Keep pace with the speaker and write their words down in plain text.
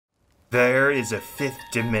There is a fifth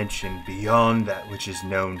dimension beyond that which is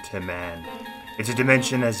known to man. It's a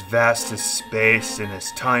dimension as vast as space and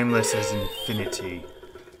as timeless as infinity.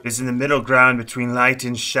 It is in the middle ground between light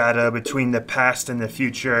and shadow, between the past and the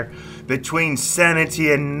future, between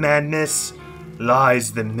sanity and madness,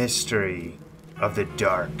 lies the mystery of the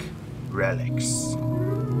dark relics.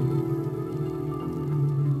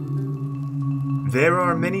 There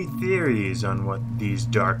are many theories on what these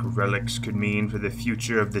dark relics could mean for the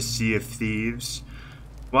future of the Sea of Thieves.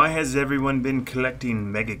 Why has everyone been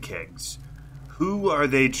collecting mega kegs? Who are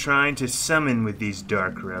they trying to summon with these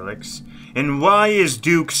dark relics? And why is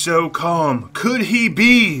Duke so calm? Could he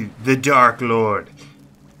be the Dark Lord?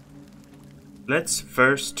 Let's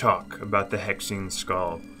first talk about the Hexing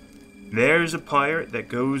Skull. There's a pirate that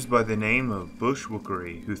goes by the name of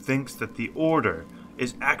Bushwookery who thinks that the Order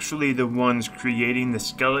is actually the ones creating the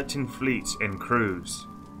skeleton fleets and crews.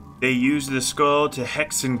 They use the skull to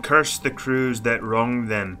hex and curse the crews that wronged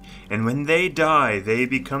them, and when they die, they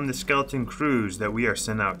become the skeleton crews that we are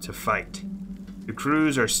sent out to fight. The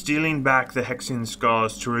crews are stealing back the hexing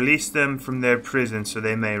skulls to release them from their prison so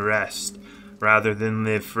they may rest, rather than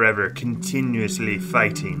live forever continuously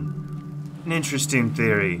fighting. An interesting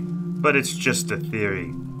theory, but it's just a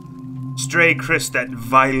theory. Stray Chris, that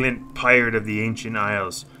violent pirate of the ancient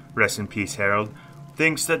isles, rest in peace Harold,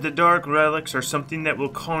 thinks that the dark relics are something that will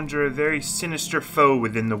conjure a very sinister foe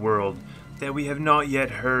within the world that we have not yet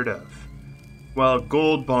heard of. While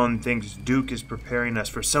Goldbond thinks Duke is preparing us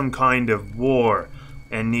for some kind of war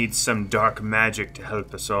and needs some dark magic to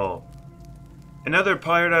help us all. Another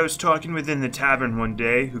pirate I was talking with in the tavern one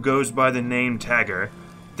day, who goes by the name Tagger,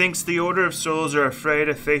 thinks the Order of Souls are afraid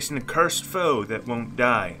of facing a cursed foe that won't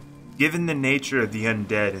die. Given the nature of the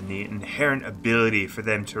undead and the inherent ability for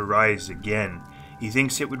them to rise again, he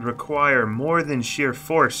thinks it would require more than sheer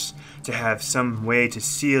force to have some way to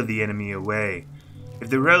seal the enemy away. If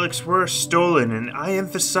the relics were stolen, and I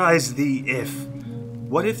emphasize the if,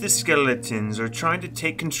 what if the skeletons are trying to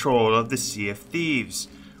take control of the Sea of Thieves?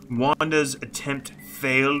 Wanda's attempt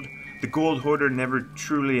failed, the Gold Hoarder never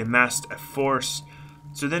truly amassed a force,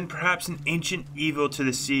 so then perhaps an ancient evil to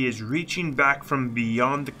the sea is reaching back from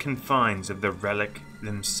beyond the confines of the relic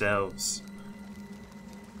themselves.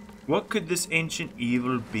 What could this ancient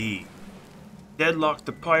evil be? Deadlock,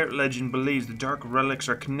 the pirate legend, believes the dark relics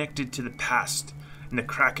are connected to the past and the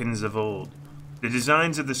krakens of old. The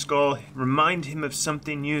designs of the skull remind him of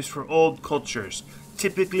something used for old cultures,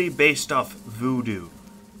 typically based off voodoo.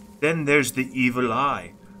 Then there's the evil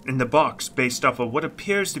eye, in the box based off of what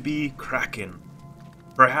appears to be kraken.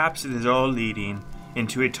 Perhaps it is all leading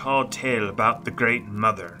into a tall tale about the Great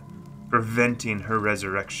Mother, preventing her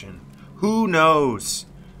resurrection. Who knows?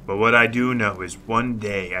 But what I do know is one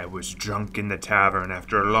day I was drunk in the tavern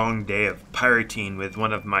after a long day of pirating with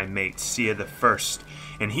one of my mates, Sea the First,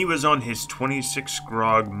 and he was on his 26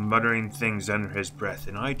 grog muttering things under his breath,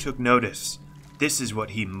 and I took notice. This is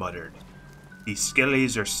what he muttered. These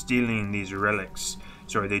skellies are stealing these relics,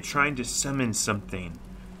 so are they trying to summon something?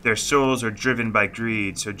 Their souls are driven by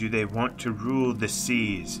greed, so do they want to rule the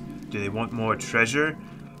seas? Do they want more treasure?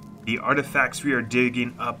 The artifacts we are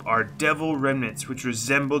digging up are devil remnants which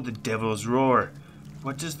resemble the devil's roar.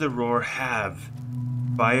 What does the roar have?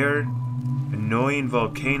 Fire? Annoying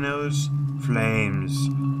volcanoes? Flames.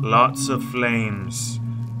 Lots of flames.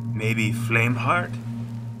 Maybe Flameheart?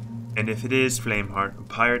 And if it is Flameheart, a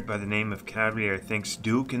pirate by the name of Cavalier thinks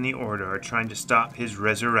Duke and the Order are trying to stop his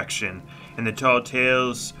resurrection, and the tall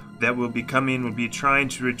tales that will be coming will be trying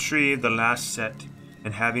to retrieve the last set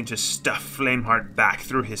and having to stuff Flameheart back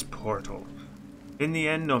through his portal. In the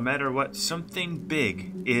end, no matter what, something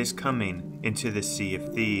big is coming into the Sea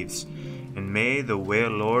of Thieves, and may the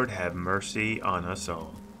Whale Lord have mercy on us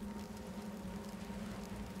all.